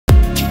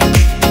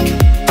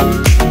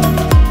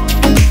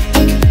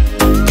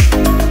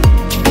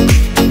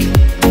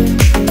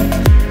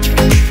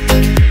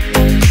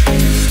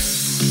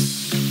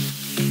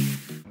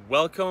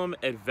Welcome,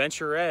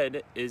 Adventure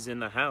Ed is in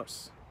the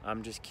house.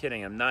 I'm just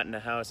kidding, I'm not in the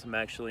house, I'm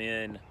actually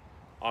in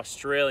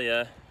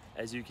Australia,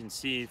 as you can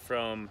see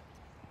from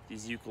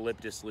these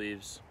eucalyptus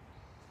leaves.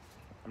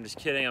 I'm just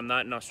kidding, I'm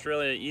not in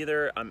Australia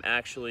either. I'm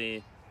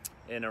actually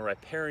in a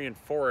riparian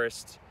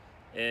forest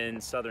in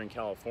Southern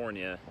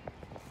California.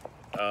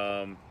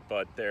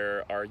 But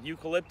there are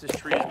eucalyptus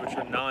trees which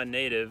are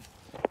non-native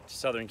to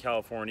Southern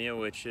California,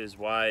 which is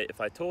why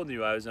if I told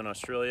you I was in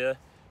Australia,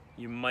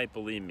 you might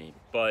believe me.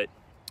 But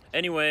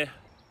anyway,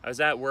 I was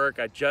at work,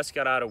 I just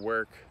got out of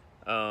work.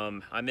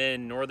 I'm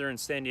in northern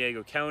San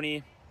Diego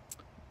County,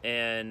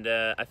 and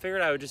I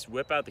figured I would just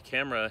whip out the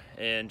camera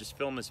and just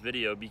film this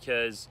video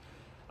because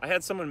I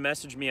had someone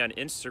message me on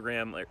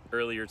Instagram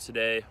earlier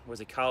today, was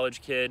a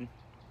college kid.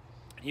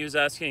 He was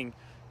asking,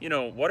 you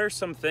know, what are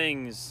some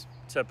things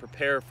to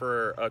prepare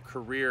for a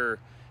career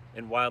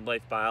in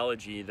wildlife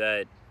biology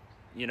that,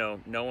 you know,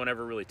 no one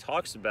ever really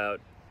talks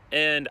about.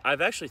 And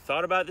I've actually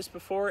thought about this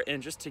before,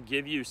 and just to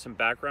give you some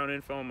background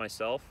info on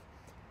myself,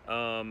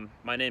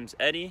 my name's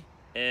Eddie,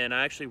 and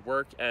I actually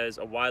work as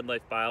a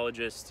wildlife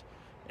biologist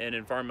in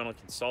environmental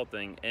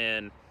consulting,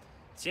 and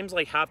it seems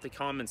like half the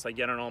comments I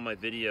get on all my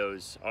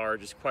videos are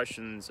just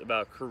questions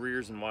about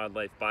careers in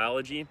wildlife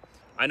biology.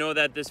 I know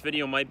that this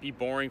video might be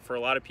boring for a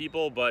lot of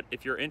people, but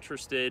if you're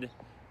interested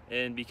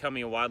in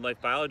becoming a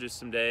wildlife biologist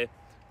someday,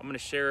 I'm going to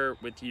share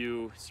with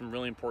you some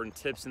really important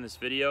tips in this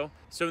video.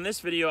 So in this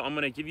video, I'm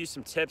going to give you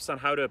some tips on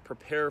how to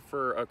prepare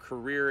for a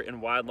career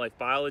in wildlife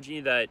biology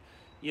that,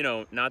 you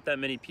know, not that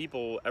many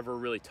people ever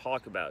really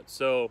talk about.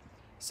 So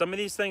some of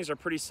these things are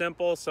pretty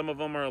simple. Some of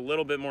them are a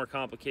little bit more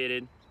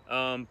complicated.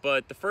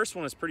 But the first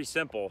one is pretty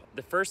simple.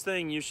 The first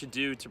thing you should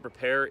do to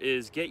prepare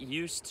is get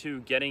used to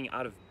getting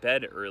out of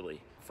bed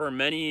early. For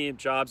many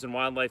jobs in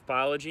wildlife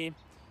biology,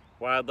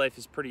 wildlife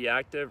is pretty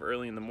active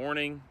early in the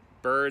morning.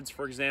 Birds,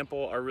 for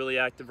example, are really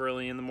active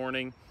early in the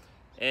morning,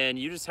 and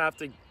you just have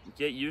to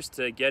get used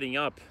to getting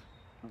up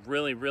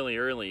really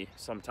early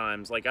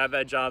sometimes. Like, I've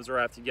had jobs where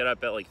I have to get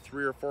up at like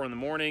 3 or 4 in the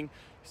morning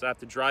because I have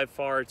to drive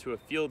far to a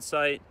field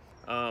site.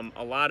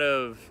 A lot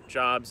of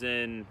jobs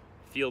in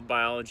field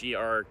biology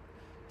are,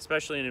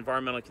 especially in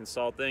environmental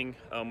consulting,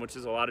 which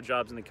is a lot of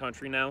jobs in the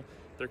country now,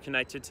 they're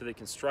connected to the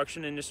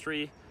construction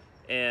industry,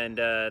 and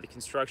the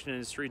construction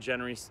industry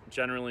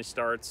generally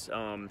starts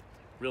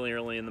really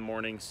early in the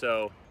morning.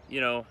 So, you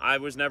know, I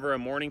was never a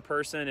morning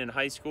person in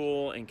high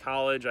school and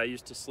college. I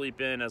used to sleep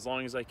in as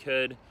long as I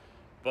could,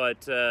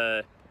 but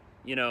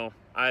you know,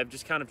 I've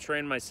just kind of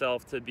trained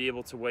myself to be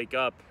able to wake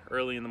up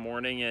early in the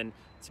morning, and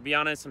to be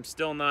honest, I'm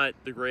still not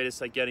the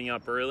greatest at getting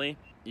up early.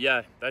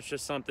 Yeah, that's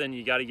just something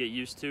you got to get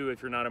used to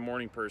if you're not a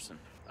morning person.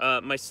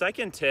 My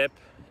second tip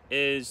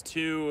is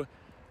to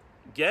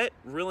get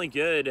really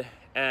good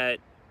at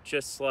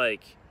just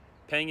like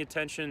paying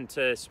attention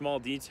to small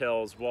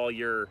details while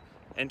you're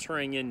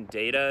entering in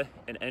data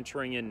and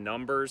entering in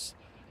numbers,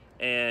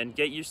 and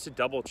get used to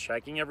double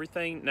checking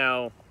everything.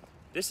 Now,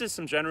 this is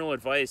some general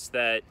advice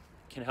that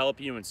can help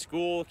you in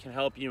school, can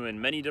help you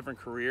in many different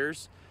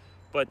careers,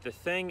 but the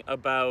thing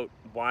about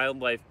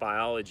wildlife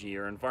biology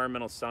or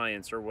environmental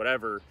science or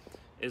whatever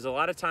is a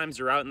lot of times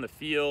you're out in the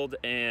field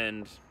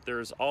and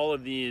there's all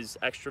of these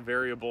extra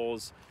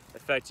variables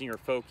affecting your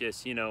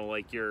focus. You know,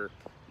 like you're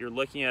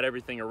looking at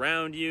everything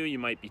around you, you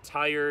might be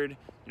tired.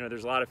 You know,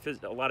 there's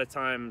a lot of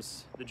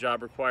times the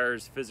job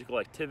requires physical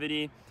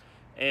activity,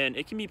 and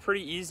it can be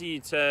pretty easy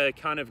to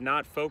kind of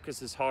not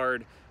focus as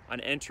hard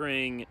on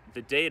entering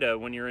the data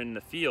when you're in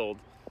the field,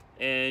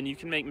 and you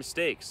can make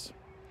mistakes.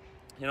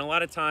 And a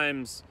lot of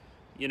times,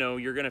 you know,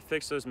 you're going to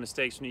fix those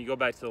mistakes when you go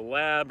back to the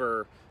lab,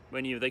 or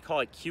when they call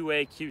it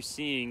QA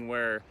QCing,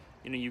 where,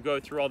 you know, you go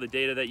through all the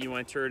data that you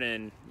entered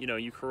and, you know,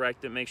 you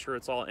correct it, make sure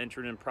it's all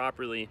entered in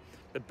properly.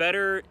 The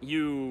better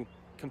you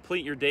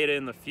complete your data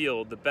in the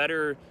field, the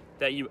better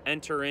that you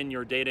enter in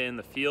your data in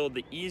the field,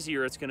 the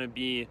easier it's going to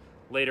be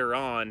later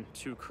on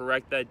to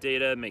correct that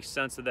data, make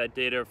sense of that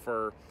data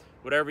for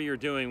whatever you're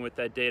doing with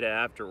that data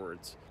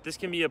afterwards. This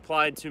can be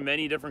applied to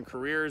many different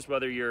careers,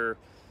 whether you're,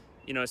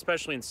 you know,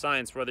 especially in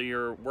science, whether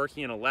you're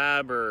working in a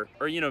lab or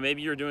you know,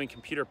 maybe you're doing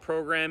computer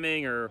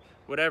programming or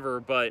whatever.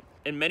 But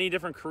in many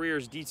different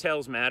careers,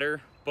 details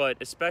matter. But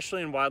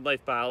especially in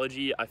wildlife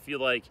biology, I feel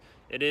like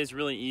it is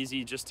really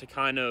easy just to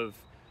kind of,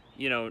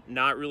 you know,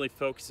 not really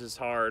focus as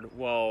hard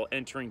while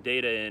entering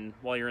data in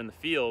while you're in the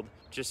field.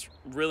 Just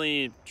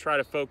really try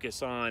to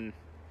focus on,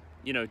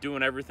 you know,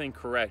 doing everything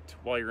correct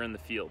while you're in the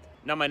field.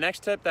 Now, my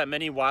next tip that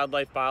many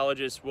wildlife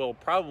biologists will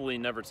probably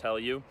never tell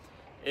you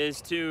is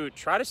to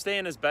try to stay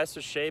in as best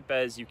a shape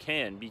as you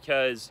can,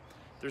 because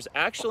there's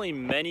actually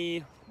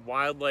many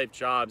wildlife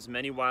jobs,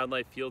 many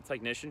wildlife field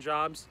technician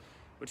jobs,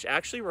 which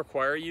actually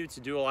require you to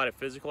do a lot of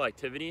physical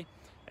activity.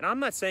 And I'm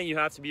not saying you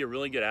have to be a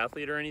really good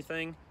athlete or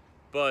anything,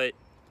 but,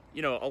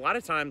 you know, a lot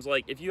of times,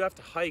 like, if you have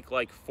to hike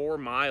like 4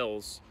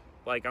 miles,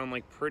 like on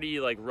like pretty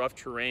like rough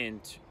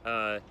terrain,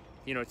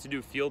 you know, to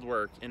do field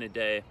work in a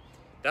day,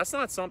 that's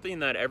not something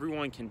that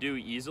everyone can do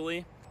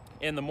easily.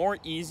 And the more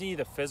easy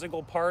the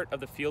physical part of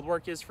the field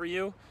work is for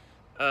you,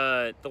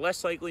 the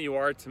less likely you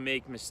are to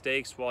make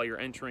mistakes while you're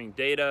entering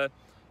data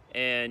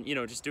and,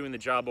 just doing the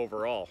job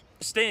overall.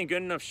 Stay in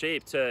good enough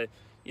shape to,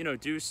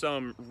 do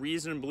some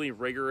reasonably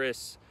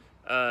rigorous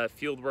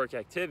fieldwork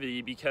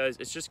activity, because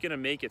it's just gonna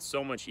make it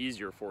so much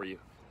easier for you.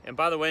 And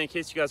by the way, in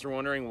case you guys are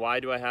wondering, why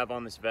do I have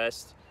on this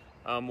vest?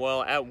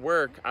 Well, at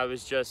work, I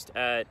was just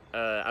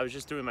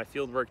doing my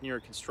field work near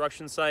a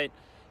construction site,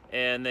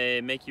 and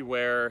they make you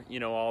wear,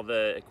 all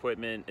the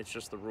equipment. It's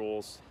just the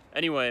rules.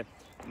 Anyway,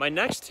 my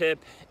next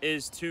tip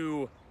is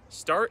to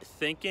start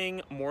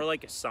thinking more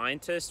like a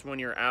scientist when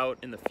you're out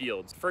in the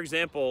field. For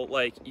example,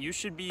 like, you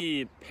should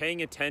be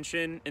paying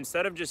attention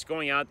instead of just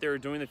going out there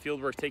doing the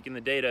field work, taking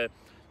the data.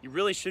 You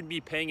really should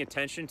be paying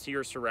attention to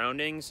your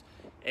surroundings,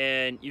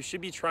 and you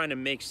should be trying to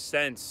make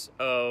sense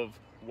of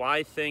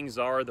why things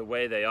are the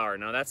way they are.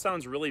 Now, that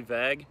sounds really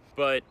vague,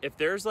 but if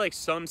there's like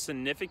some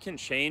significant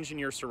change in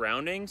your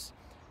surroundings,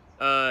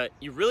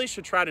 you really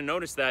should try to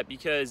notice that,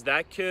 because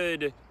that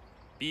could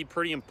be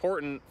pretty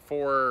important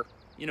for,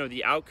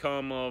 the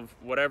outcome of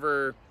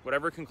whatever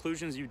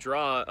conclusions you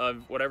draw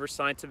of whatever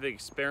scientific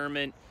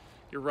experiment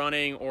you're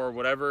running, or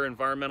whatever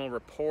environmental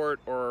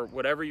report, or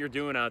whatever you're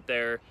doing out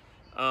there.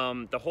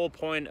 The whole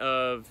point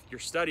of your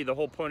study, the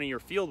whole point of your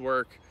field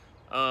work,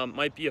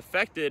 might be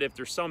affected if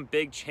there's some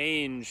big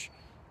change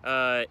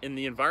in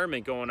the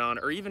environment going on,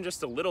 or even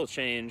just a little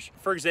change.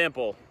 For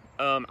example,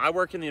 I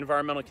work in the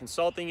environmental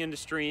consulting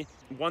industry.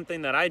 One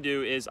thing that I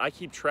do is I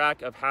keep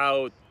track of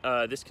how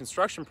this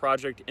construction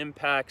project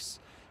impacts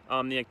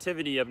the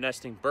activity of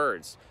nesting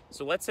birds.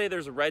 So let's say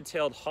there's a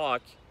red-tailed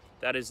hawk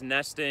that is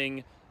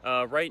nesting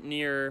right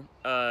near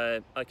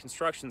a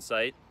construction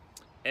site.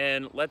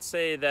 And let's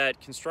say that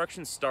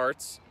construction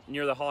starts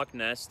near the hawk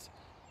nest,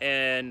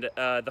 and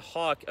the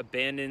hawk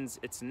abandons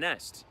its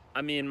nest.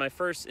 I mean, my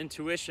first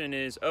intuition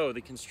is, oh, the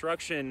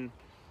construction,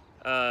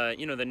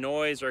 the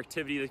noise or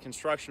activity of the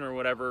construction or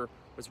whatever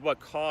was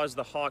what caused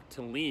the hawk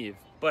to leave.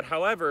 But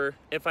however,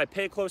 if I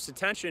pay close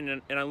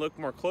attention and I look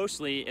more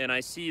closely, and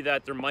I see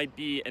that there might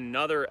be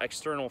another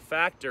external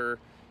factor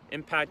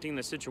impacting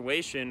the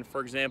situation.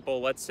 For example,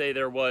 let's say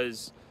there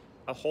was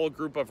a whole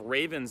group of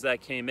ravens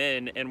that came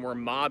in and were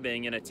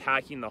mobbing and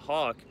attacking the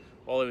hawk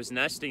while it was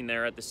nesting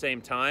there at the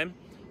same time.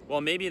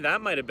 Well, maybe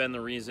that might have been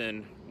the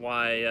reason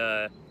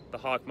why the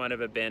hawk might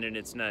have abandoned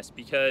its nest,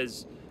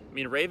 because, I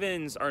mean,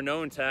 ravens are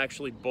known to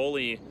actually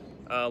bully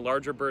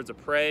larger birds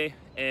of prey,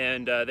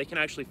 and they can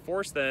actually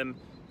force them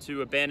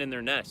to abandon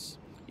their nests.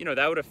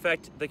 That would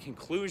affect the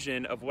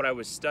conclusion of what I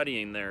was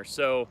studying there.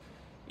 So,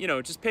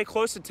 just pay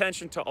close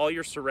attention to all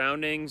your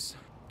surroundings.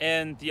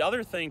 And the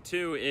other thing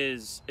too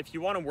is, if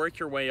you want to work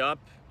your way up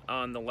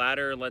on the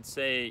ladder, let's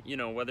say,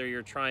 whether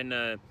you're trying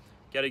to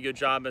get a good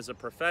job as a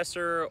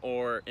professor,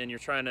 and you're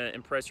trying to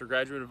impress your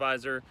graduate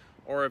advisor,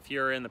 or if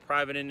you're in the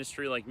private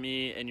industry like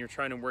me and you're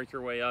trying to work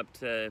your way up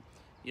to,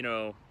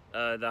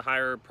 the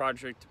higher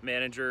project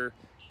manager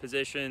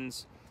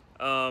positions,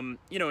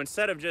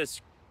 instead of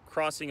just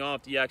crossing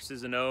off the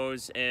X's and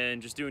O's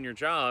and just doing your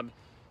job,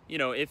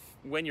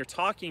 when you're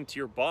talking to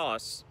your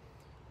boss,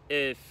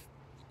 if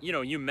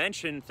you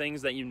mention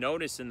things that you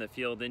notice in the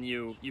field, and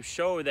you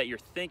show that you're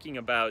thinking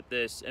about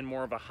this in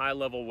more of a high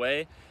level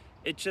way,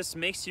 it just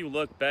makes you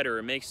look better.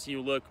 It makes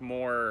you look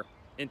more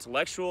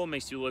intellectual,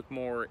 makes you look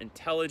more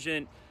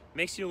intelligent,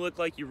 makes you look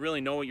like you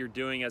really know what you're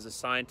doing as a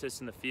scientist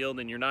in the field,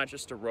 and you're not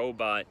just a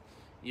robot,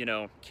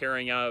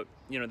 carrying out,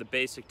 the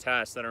basic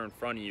tasks that are in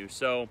front of you.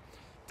 So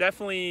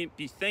definitely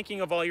be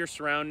thinking of all your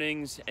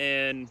surroundings,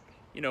 and,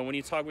 when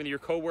you talk with your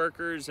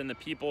coworkers and the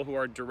people who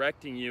are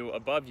directing you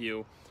above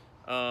you,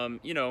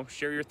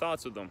 share your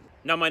thoughts with them.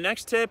 Now, my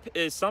next tip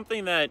is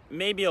something that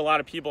maybe a lot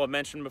of people have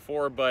mentioned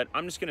before, but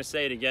I'm just going to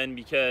say it again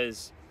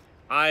because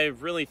I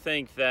really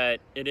think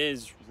that it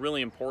is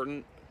really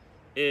important,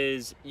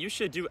 is you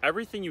should do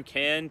everything you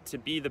can to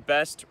be the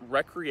best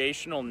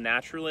recreational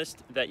naturalist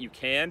that you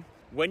can.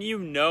 When you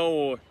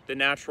know the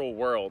natural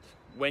world,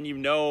 when you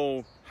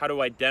know how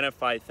to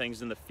identify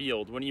things in the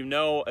field, when you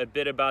know a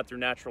bit about their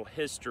natural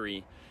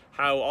history,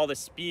 how all the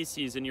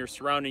species in your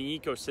surrounding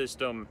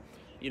ecosystem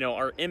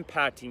are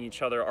impacting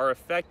each other, are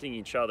affecting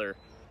each other,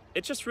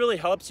 it just really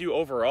helps you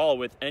overall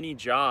with any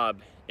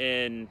job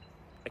in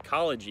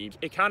ecology.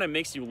 It kind of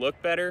makes you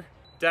look better.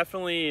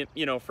 Definitely,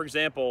 for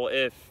example,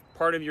 if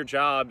part of your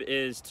job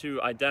is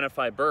to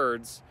identify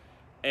birds,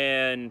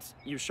 and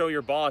you show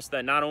your boss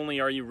that not only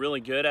are you really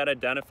good at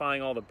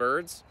identifying all the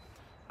birds,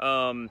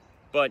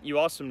 but you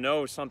also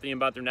know something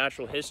about their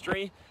natural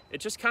history, it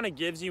just kind of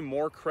gives you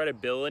more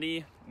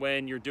credibility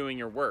when you're doing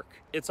your work.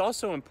 It's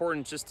also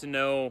important just to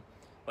know,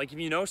 like, if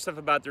you know stuff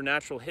about their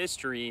natural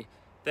history,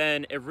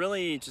 then it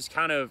really just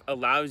kind of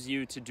allows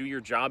you to do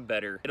your job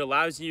better. It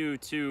allows you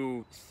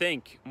to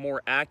think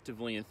more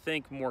actively and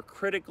think more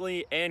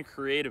critically and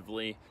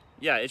creatively.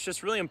 Yeah, it's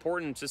just really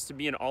important just to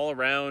be an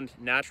all-around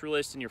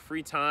naturalist in your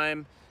free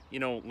time.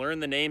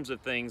 Learn the names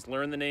of things,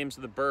 learn the names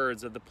of the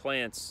birds, of the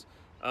plants.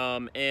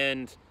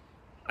 And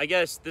I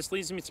guess this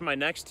leads me to my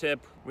next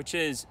tip, which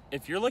is,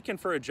 if you're looking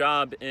for a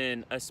job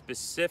in a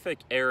specific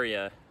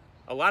area,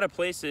 a lot of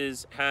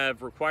places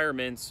have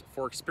requirements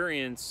for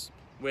experience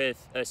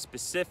with a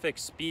specific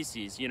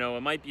species. You know,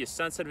 it might be a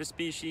sensitive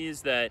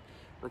species that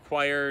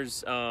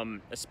requires a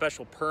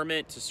special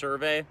permit to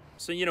survey.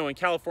 So, you know, in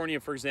California,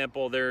 for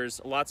example, there's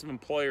lots of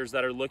employers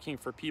that are looking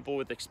for people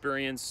with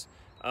experience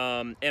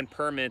and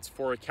permits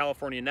for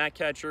California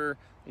gnatcatcher,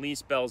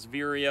 least Bell's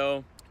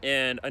vireo,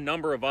 and a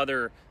number of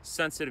other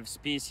sensitive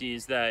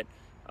species that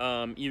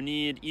you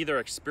need either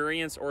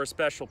experience or a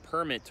special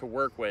permit to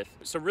work with.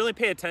 So really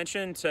pay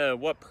attention to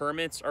what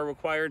permits are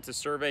required to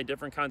survey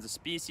different kinds of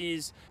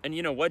species, and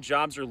you know what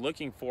jobs you're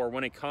looking for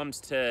when it comes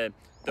to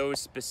those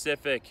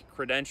specific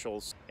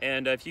credentials.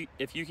 And if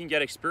you can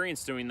get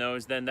experience doing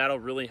those, then that'll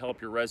really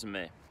help your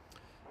resume.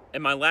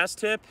 And my last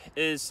tip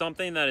is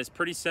something that is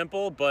pretty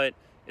simple, but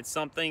it's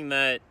something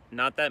that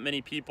not that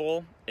many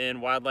people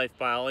in wildlife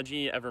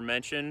biology ever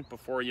mention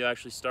before you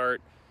actually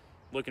start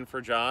looking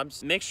for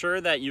jobs. Make sure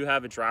that you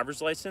have a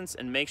driver's license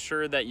and make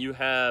sure that you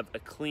have a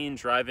clean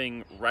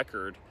driving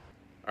record.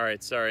 All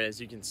right, sorry, as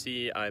you can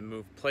see, I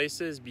moved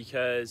places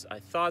because I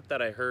thought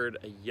that I heard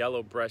a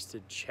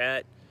yellow-breasted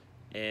chat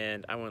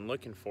and I went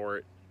looking for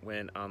it.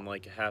 Went on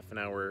like a half an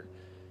hour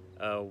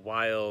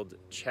wild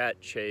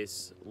chat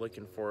chase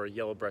looking for a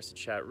yellow-breasted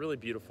chat. Really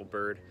beautiful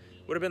bird.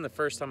 Would have been the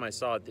first time I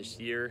saw it this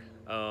year.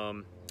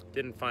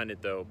 Didn't find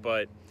it though.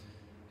 But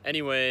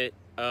anyway,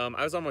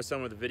 I was almost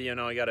done with the video.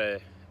 Now I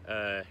gotta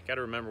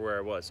remember where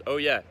I was. Oh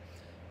yeah,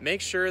 make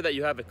sure that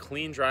you have a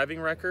clean driving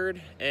record,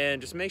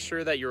 and just make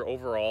sure that you're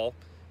overall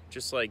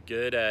just like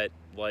good at,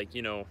 like,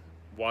 you know,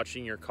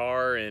 watching your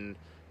car and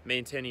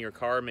maintaining your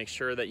car. Make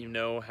sure that you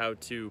know how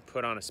to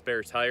put on a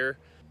spare tire.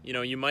 You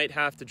know, you might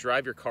have to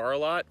drive your car a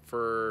lot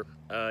for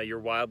your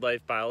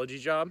wildlife biology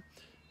job.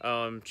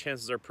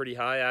 Chances are pretty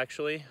high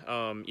actually,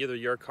 either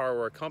your car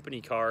or a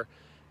company car,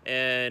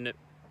 and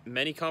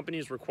many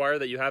companies require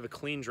that you have a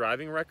clean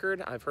driving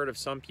record. I've heard of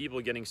some people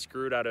getting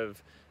screwed out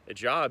of a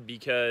job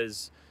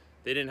because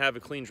they didn't have a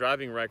clean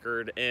driving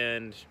record,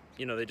 and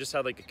you know, they just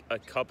had like a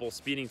couple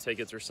speeding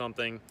tickets or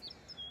something.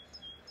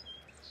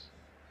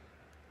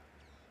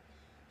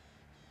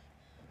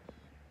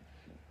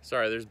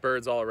 Sorry, there's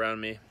birds all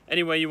around me.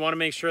 Anyway, you want to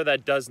make sure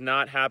that does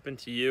not happen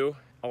to you.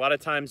 A lot of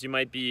times you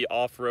might be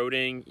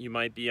off-roading, you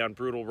might be on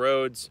brutal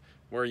roads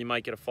where you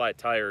might get a flat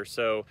tire.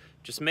 So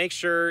just make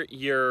sure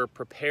you're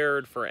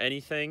prepared for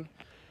anything.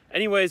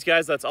 Anyways,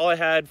 guys, that's all I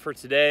had for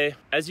today.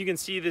 As you can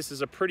see, this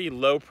is a pretty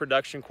low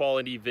production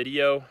quality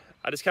video.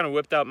 I just kind of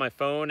whipped out my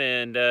phone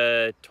and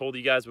told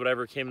you guys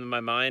whatever came to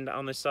my mind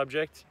on this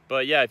subject.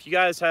 But yeah, if you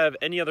guys have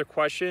any other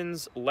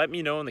questions, let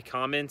me know in the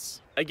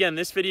comments. Again,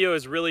 this video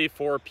is really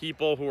for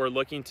people who are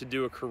looking to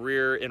do a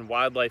career in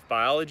wildlife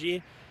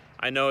biology.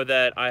 I know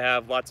that I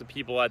have lots of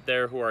people out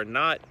there who are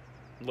not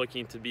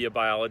looking to be a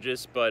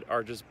biologist, but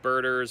are just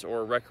birders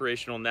or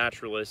recreational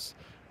naturalists.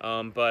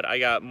 But I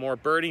got more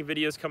birding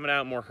videos coming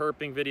out, more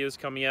herping videos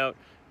coming out,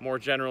 more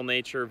general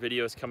nature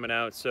videos coming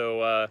out.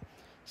 So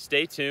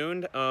stay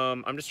tuned.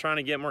 I'm just trying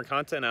to get more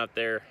content out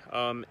there.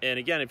 And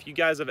again, if you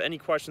guys have any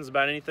questions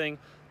about anything,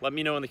 let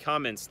me know in the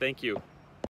comments. Thank you.